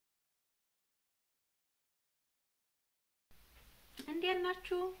እንዴት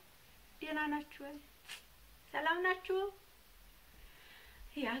ናችሁ? ደህና ናችሁ? ሰላም ናችሁ?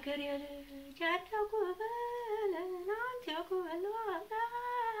 የአገሬ ልጅ አታጉበል አንተ ጉበል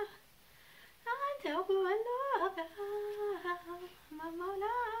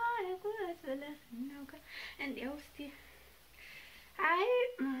ማማላይ ጉበል ነው እንደው እስቲ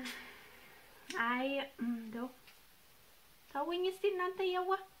አይ እንደው ተውኝ እስቲ እናንተ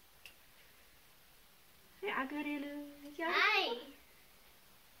ያዋ የአገሬ ልጅ አይ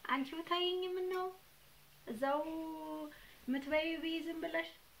አንቺው ታይኝ ምን ነው እዛው ምትበይ ዝም ብለሽ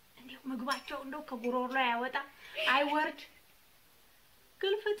እንደው ምግባቸው እንደው ከጉሮሮ ላይ ያወጣ አይወርድ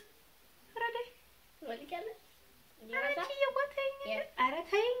ግልፍጥ ረዴ ወልከለ አንቺ የቆተኝ አረ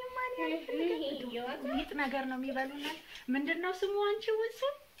ታይኝ ማን ይጥ ነገር ነው የሚበሉና ምንድነው ስሙ አንቺ ወንሱ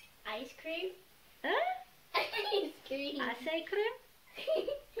አይስክሪም አይስክሪም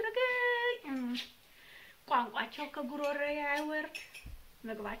ረገኝ ቋንቋቸው ከጉሮሮ አይወርድ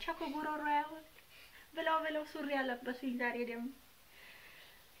ምግባቸው ከጉሮሮ አይወርድ ብለው ሱሪ ያለበሱኝ ዛሬ ደግሞ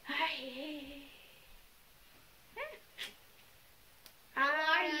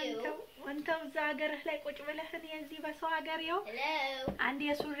አይ ወንተው እዛ ሀገርህ ላይ ቁጭ ብለህ እኔ እዚህ በሰው ሀገር ይኸው አንዴ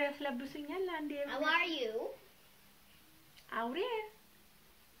ሱሪ ያስለብሱኛል አንዴ How are you? አውሬ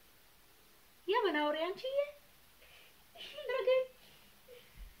የምን አውሬ አንቺዬ ረገኝ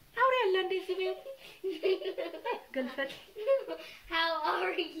አውሬ አለ እንደዚህ ቤት ግልፈት How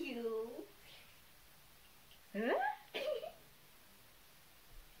are you?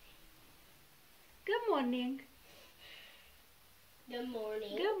 Good morning. Good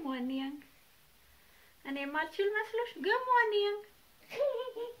morning. Good morning. እኔ ማልችል መስሎሽ? Good morning.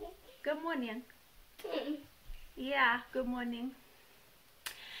 Good morning. Yeah, good morning.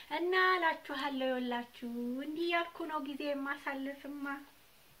 እና ላችኋለሁ ይኸውላችሁ እንዲህ ያልኩ ነው ጊዜ የማሳልፍማ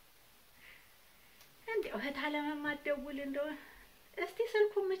እንደው እህት አለመማደውል እንደው እስቲ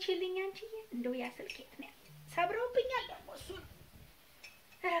ስልኩ ምችልኝ አንቺዬ እንደው ያ ስልክ የት ነው ሰብረውብኛል ደግሞ እሱን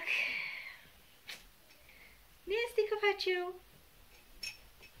እስቲ ክፈችው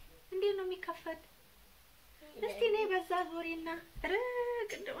እንዴት ነው የሚከፈት እስቲ ነይ በዛ ዞሪና ረቅ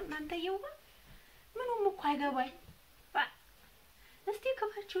እንደው እናንተ የዋ ምኑም እኮ አይገባኝ እስቲ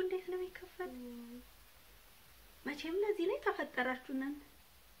ክፈችው እንዴት ነው የሚከፈት መቼም ለዚህ ላይ ተፈጠራችሁ እናንተ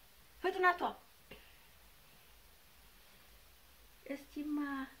ፍጥነቷ እስቲማ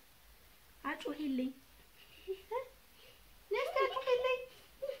አጩሂልኝ ነስታ አጩሂልኝ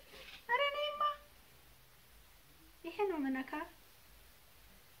አረ ነይማ ይሄ ነው መነካ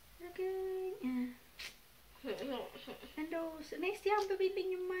እንደው ነስቲ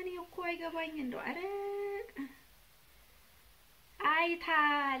አንብቢልኝማ እኔ እኮ አይገባኝ እንደው አረ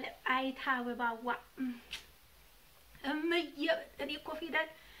አይታ በባዋ እምዬ እኔ እኮ ፊደል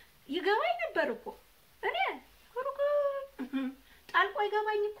ይገባኝ ነበር እኮ እኔ ሩቁ ጣልቆ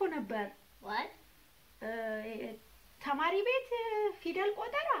ይገባኝ እኮ ነበር What? ተማሪ ቤት ፊደል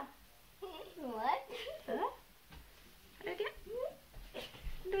ቆጠራ What?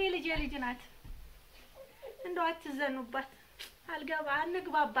 እንደው የልጅ ናት እንደው አትዘኑባት አልገባ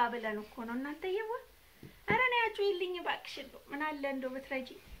አንግባባ ብለን እኮ ነው እናንተ ይወ አረ ነው ያጩይልኝ እባክሽ እንደው ምን አለ እንደው ብትረጂ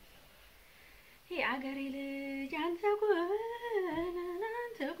ይሄ አገሬ ልጅ አንተ ጉሎጋ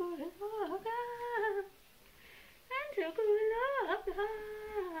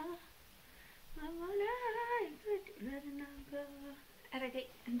ማማላይ ለናጋ አረገኝ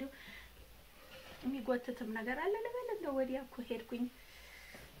እንደው የሚጎትትም ነገር አለ ለበለ እንደው ወዲያ እኮ ሄድኩኝ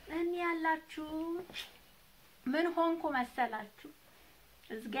እኔ ያላችሁ ምን ሆንኩ መሰላችሁ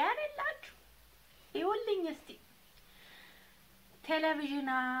እዝጋር የላችሁ ይውልኝ እስቲ ቴሌቪዥን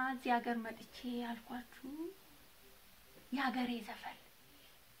እዚህ ሀገር መጥቼ ያልኳችሁ የሀገሬ ዘፈን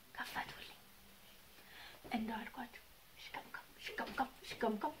ከፈቱልኝ እንደው አልኳችሁ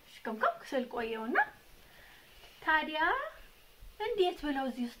ሽከምከም ስል ቆየውና ታዲያ እንዴት ብለው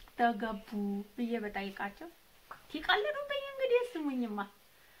እዚህ ውስጥ ተገቡ ብዬ በጠይቃቸው ይቀልዱብኝ እንግዲህ ስሙኝማ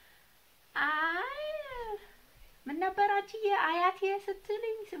አይ ምን ነበራችሁ የአያቴ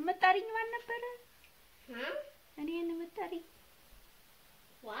ስትልኝ ስምጣሪኝ ማን ነበረ እኔን ምጣሪኝ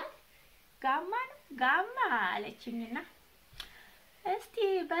What? ጋማ አለችኝና እስቲ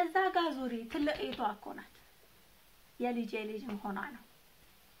በዛ ጋር ዙሪ ትልቂቷ እኮ ናት የልጅ ሆና ነው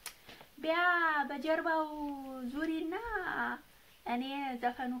ቢያ በጀርባው ዙሪና እኔ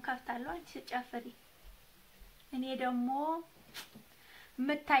ዘፈኑ ከፍታለሁ አንቺ ጨፍሪ እኔ ደግሞ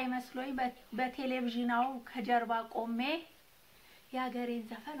ምታይ መስሎኝ በቴሌቪዥናው ከጀርባ ቆሜ ያገሬን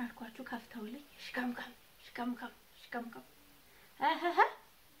ዘፈን አልኳችሁ ከፍተውልኝ ሽከምከም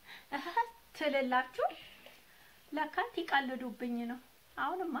ትልላችሁ ለካ ይቀልዱብኝ ነው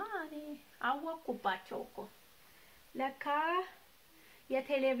አሁንማ እኔ አወቅኩባቸው እኮ ለካ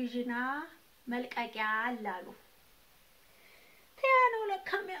የቴሌቪዥን መልቀቂያ አላሉ ታያነው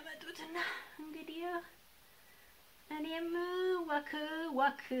ለካም ያመጡትና እንግዲህ እኔም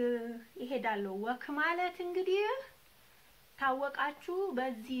ወክ ይሄዳለሁ። ወክ ማለት እንግዲህ ታወቃችሁ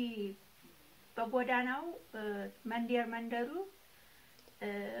በዚህ በጎዳናው መንደሩ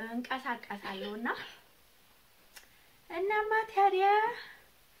እንቀሳቀሳለሁና እናማ ታዲያ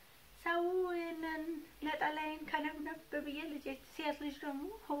ሰው ነጠላዬን ከነብነብ ብዬ ልጅ ሴት ልጅ ደግሞ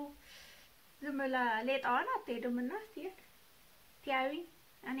ዝም ብላ ሌጣዋን አትሄድምና ትያዊ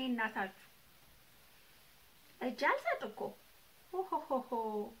እኔ እናታችሁ እጅ አልሰጥ እኮ ሆሆሆ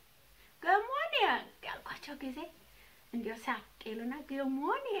ገሞኔ ያልኳቸው ጊዜ እንዲያው ሳቅሉና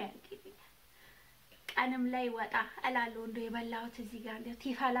ገሞኔ ቀንም ላይ ወጣ እላለሁ እንደው የበላሁት እዚህ ጋር እንደው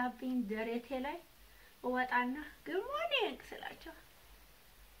ትፈላብኝ ደረቴ ላይ ወጣና ገሞኔ ስላቸው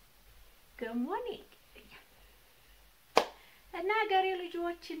ገሞኔ እና ሀገሬ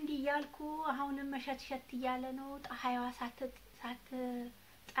ልጆች እንዲያልኩ አሁንም መሸትሸት እያለ ነው። ፀሐይዋ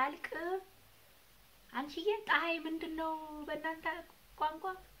ሳትጠልቅ አንቺዬ ፀሐይ ምንድነው በእናንተ ቋንቋ?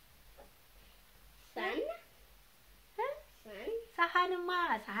 ሰሃንማ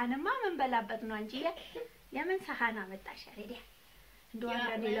ምን በላበት ነው አንቺዬ? የምን ሰሃን አመጣሽ አይዲያ? እንደው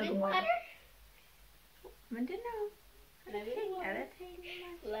አንዳንዴ ለግሞ ምንድነው?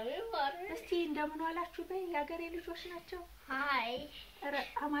 እስቲ እንደምን ዋላችሁ በይ። የሀገሬ ልጆች ናቸው። ሃይ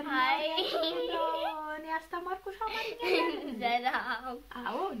አማርኛ እኔ አስተማርኩሽ አማርኛ ዘላው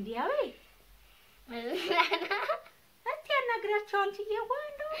አዎ እንዲያው እስቲ ያናግራቸው አንቺዬ።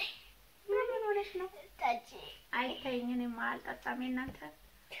 ወንዶ ምን ሆነሽ ነው? ታቺ አይተኝ እኔማ አልጠጣም እናንተ።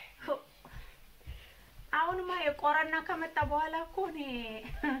 አሁንማ የቆረና ከመጣ በኋላ እኮ እኔ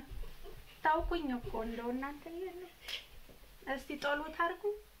ታውቁኝ እኮ እንደው እናንተ ይሄን እስቲ ጸሎት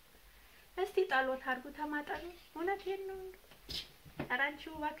አድርጉ ተማጠኑ። እውነቴን ነው።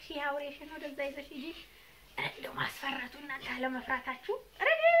 አራንቺው እባክሽ ያውሬሽን ወደዛ ይዘሽ ሂጂ። እንደው ማስፈራቱ እናንተ አለመፍራታችሁ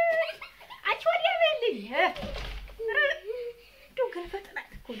አንቺ ወዲያ በልኝ እንደው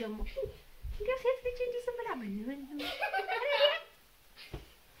ገልፈጥናት እኮ ደግሞ እንደው ሴት ልጅ እንጂ ዝም ብላ ምን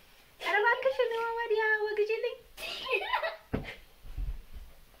ኧረ እባክሽ ነው ወዲያ ወግጂልኝ።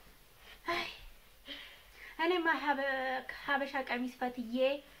 እኔማ ሀበሻ ቀሚስ ፈትዬ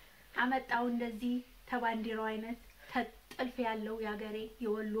አመጣው እንደዚህ ተባንዲራው አይነት ተጥልፍ ያለው ያገሬ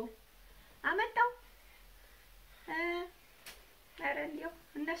የወሎ አመጣው። ኧረ እንደው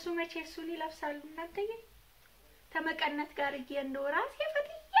እነሱ መቼ እሱን ይለብሳሉ እናንተዬ? ተመቀነት ጋር እንደው ራሴ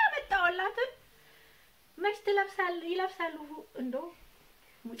ፈትዬ አመጣውላትን መች ይለብሳሉ እንደው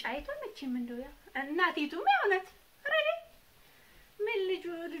ሙጫይቷ መቼም እንደው ያ እናቲቱም ያውነት ረዲ ምን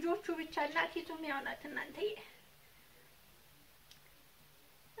ልጆቹ ብቻ እናቲቱም ያውናት እናንተዬ።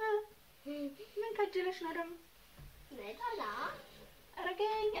 ምን ከጀለሽ ነው ደግሞ? ነጣላ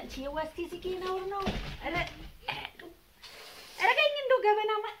አረገኝ አንቺ ወስቲ ሲኪ ነው አረገኝ እንደው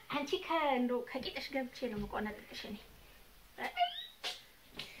ገበናማ አንቺ እንደው ከቂጥሽ ገብቼ ነው የምቆነጥጥሽ እኔ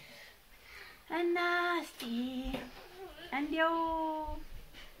እና እስቲ እንደው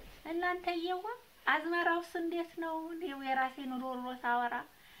እናንተዬዋ አዝመራውስ እንዴት ነው? እንደው የራሴን ሮሮ ሳወራ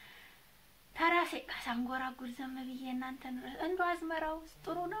ተራሴ ካሳንጎራጉር ዘም ብዬ እናንተን እንደው አዝመራውስ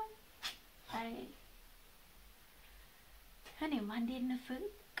ጥሩ ነው? አይ እኔማ እንዴት ነፍል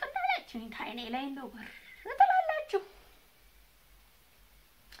ቀዳላችሁኝ ከዓይኔ ላይ እንደው ብር ትላላችሁ።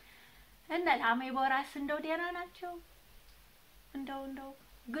 እና ላሜ ቦራስ እንደው ደህና ናቸው? እንደው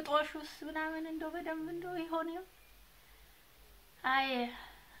ግጦሹስ ምናምን እንደው በደንብ እንደው ይሆን? አይ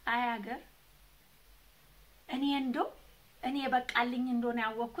ሀገር እኔ በቃልኝ እንደሆነ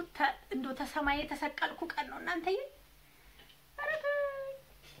ያወኩት እንደው ተሰማይ የተሰቀልኩ ቀን ነው እናንተዬ። አረጋ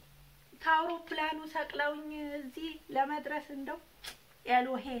ከአውሮፕላኑ ሰቅለውኝ እዚህ ለመድረስ እንደው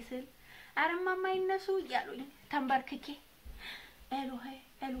ኤሎሄ ስል አረማማ ይነሱ እያሉኝ ተንበርክኬ ኤሎሄ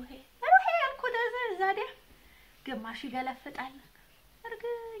ያልኩት ዛዲያ ግማሽ ይገለፍጣል።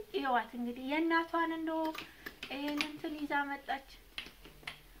 እርግጥ ይዋት እንግዲህ የእናቷን እንደው ይሄን እንትን ይዛ መጣች።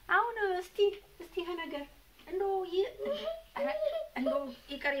 አሁን እስቲ ነገር እንደው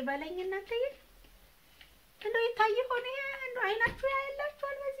ይቅር ይበለኝ እናንተዬ። እንደው ይታይ ሆነ እንደው አይናችሁ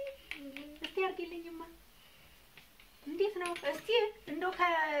ያያላችኋል በዚህ እስቲ አርግልኝማ። እንዴት ነው እስቲ እንደው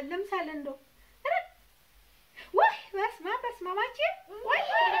ለምሳሌ እንደው ወይ በስማ ማቺ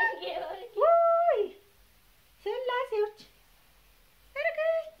ወይ ስላሴዎች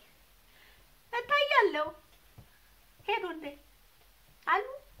እርግጥ እታያለሁ። ሄዱ እንዴ አሉ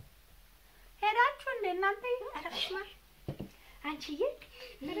ሄዳችሁ እንዴ እናንተ? ኧረ በስመ አብ አንቺዬ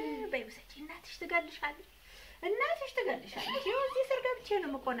በይ ውሰጂ። እናትሽ ትገልሻለች። ይኸው እዚህ ስር ገብቼ ነው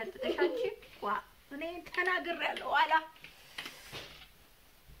የምቆነጥጥሽ አንቺ። ዋ እኔ ተናግሬያለሁ። ኋላ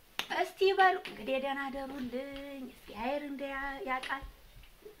እስቲ በሉ እንግዲህ ደህና ደሩልኝ። እግዚአብሔር ያውቃል።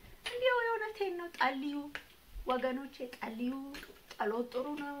 እንዲያው የእውነቴን ነው። ጸልዩ ወገኖቼ፣ ጸልዩ። ጸሎት ጥሩ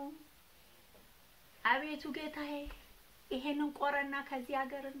ነው። አቤቱ ጌታዬ ይሄንን ቆረና ከዚህ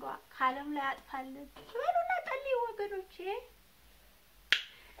ሀገር እንደው ከዓለም ላይ አጥፋልን በሉና ጸልዩ ወገኖቼ።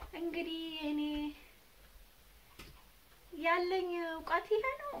 እንግዲህ እኔ ያለኝ ዕውቀት ይሄ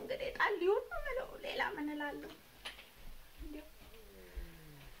ነው። እንግዲህ ጸልዩ ነው የምለው፣ ሌላ ምን እላለሁ?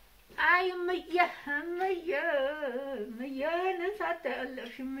 አይ እምዬ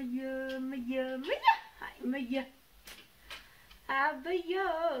ነሳተልሽ እምዬ አይ እምዬ አብዬ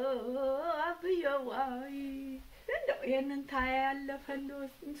ዋይ እንደው ይሄንን ታያ ያለፈለው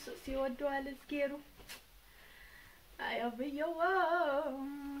ሲወደዋል እስኪሩ አይ አብዬዋ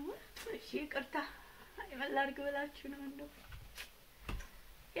እሺ ይቅርታ አይ መላርግ ብላችሁ ነው እንደው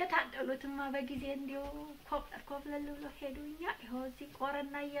የታደሉትማ በጊዜ እንደው ኮብለል ብሎ ሄዱኛ። ይኸው እዚህ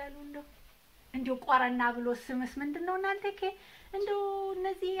ቆረና እያሉ እንደው ቆረና ብሎ ስምስ ምንድነው እናንተ እንደው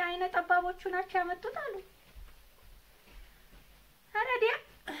እነዚህ አይነ ጠባቦቹ ናቸው ያመጡት አሉ። አረዲያ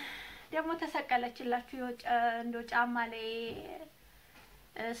ደግሞ ተሰቀለችላችሁ እንደው ጫማ ላይ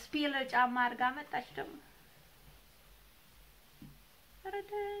ስፒል ጫማ አድርጋ መጣች ደግሞ።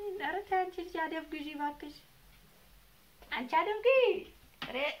 አረታ አንቺ አደብ ግዢ እባክሽ፣ አንቺ አደብ ግዢ።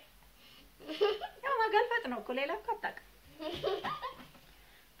 ያው ማገልፈጥ ነው እኮ ሌላ እኮ አታውቅም።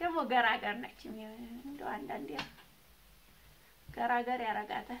 ደግሞ ገራገር ነች እንደው አንዳንዴ ገራገር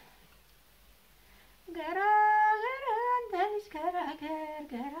ያረጋታል። ገራገር አንተ ልጅ ገራገር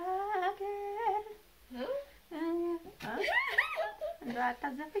እንደው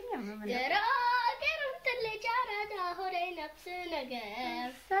አታዘፍኝም? ምን ገራገር አንተ ልጅ አራዳ ሆዴ ነፍስ ነገር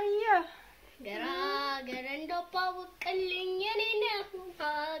ሳያ ገራገር እንደው ባውቅልኝ የኔ ነው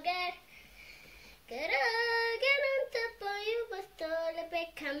ሀገር ገራገር አንተ ባዩ በስቶ ልቤ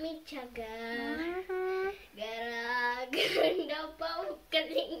ከሚቸገር ገራገር እንደው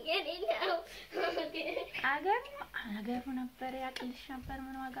ባውቅልኝ የኔ ነው ሀገሩ ነበር ያቅልሽ ነበር።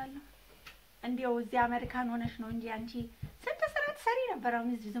 ምን ዋጋ አለው? እንዲያው እዚህ አሜሪካን ሆነሽ ነው እንጂ አንቺ ስንት ስራ ትሰሪ ነበር።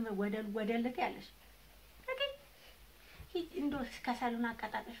 አሁን እዚህ ዝም ወደልት ያለሽ እንደው ከሰሉን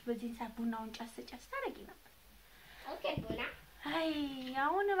አቃጣጣሽ በዚህን ሰዓት ቡናውን ጨስ ታረጊ ነበር። ኦኬ ቡና አይ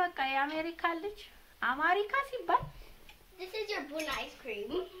አሁን በቃ የአሜሪካ ልጅ አሜሪካ ሲባል this is your ቡና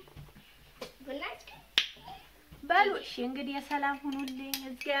አይስክሪም ቡና አይስክሪም በሉ። እሺ እንግዲህ የሰላም ሁኑልኝ።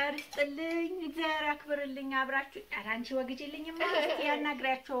 እግዚአብሔር ይስጥልኝ፣ እግዚአብሔር ያክብርልኝ። አብራችሁ አንቺ ወግጂልኝማ እስኪ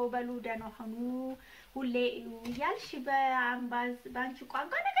ያናግራቸው በሉ። ደህና ሁኑ ሁሌ እያልሽ በአንቺ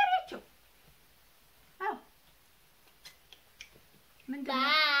ቋንቋ ነገሪያቸው። አዎ ምንድነው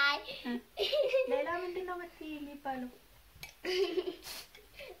ባይ ሌላ ምንድነው የሚባለው?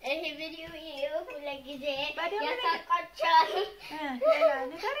 ይሄ ቪዲዮ ይኸው ለጊዜ በደምብ ያሳቃቻል። ሌላ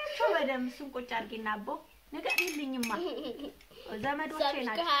ነገሪያቸው በደምብ እሱን ቁጭ አድርጊና አቦ ንገሪልኝማ። ዘመዶቼ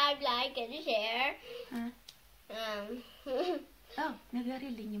ናቸው። subscribe like and share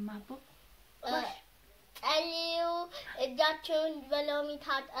ንገሪልኝማ አቦ። ጸልዩ፣ እጃችሁን በሎሚ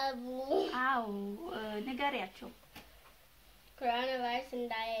ታጠቡ። አዎ ንገሪያቸው። ኮሮና ቫይረስ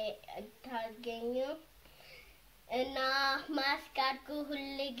እንዳይታገኙ እና ማስክ አድርጉ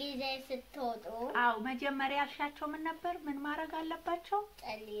ሁሉ ጊዜ ስትወጡ። አዎ መጀመሪያ ያልሻቸው ምን ነበር? ምን ማድረግ አለባቸው?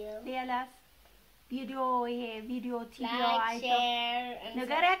 ጸልዩ። ሌላስ? ቪዲዮ ቲቪ like, አይተው share,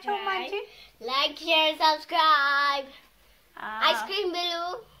 ንገሪያቸው አንቺ። like, share, subscribe. አይስክሪም ብሉ።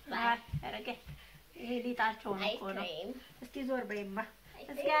 አረገ ይሄ ሊጣቸው ነው እኮ ነው። አይስክሪም እስቲ ዞር በይማ።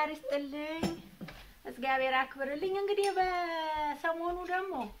 እግዚአብሔር ይስጥልኝ፣ እግዚአብሔር አክብርልኝ። እንግዲህ በሰሞኑ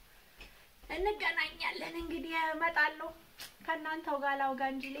ደግሞ እንገናኛለን። እንግዲህ እመጣለሁ ከእናንተው ጋር ላውጋ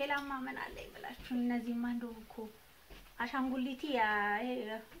እንጂ ሌላማ ምን አለኝ ብላችሁ። እነዚህማ እንደው እኮ አሻንጉሊቲ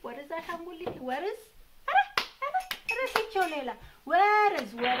ወርዝ አሻንጉሊቲ ወርዝ ረስቸው ሌላ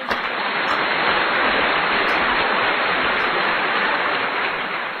ወርዝ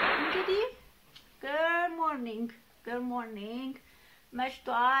እንግዲህ good morning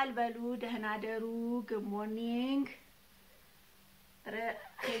መሽቷል። በሉ ደህና ደሩ። good morning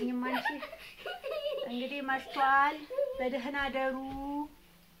ረኝማንቺ እንግዲህ መሽቷል። በደህና ደሩ።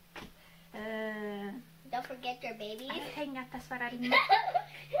 Don't forget your babies. ተኛ ተስፈራሪኝ።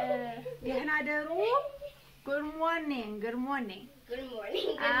 ደህና ደሩ። good morning Good morning.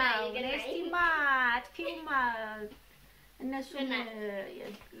 Good ለስቲማ አጥፊውማ እነሱን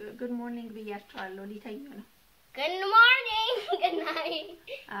good morning ብያቸዋለሁ። ሊተኙ ነው። Good morning. Good night.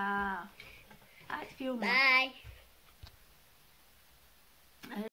 አጥፊውማ Bye.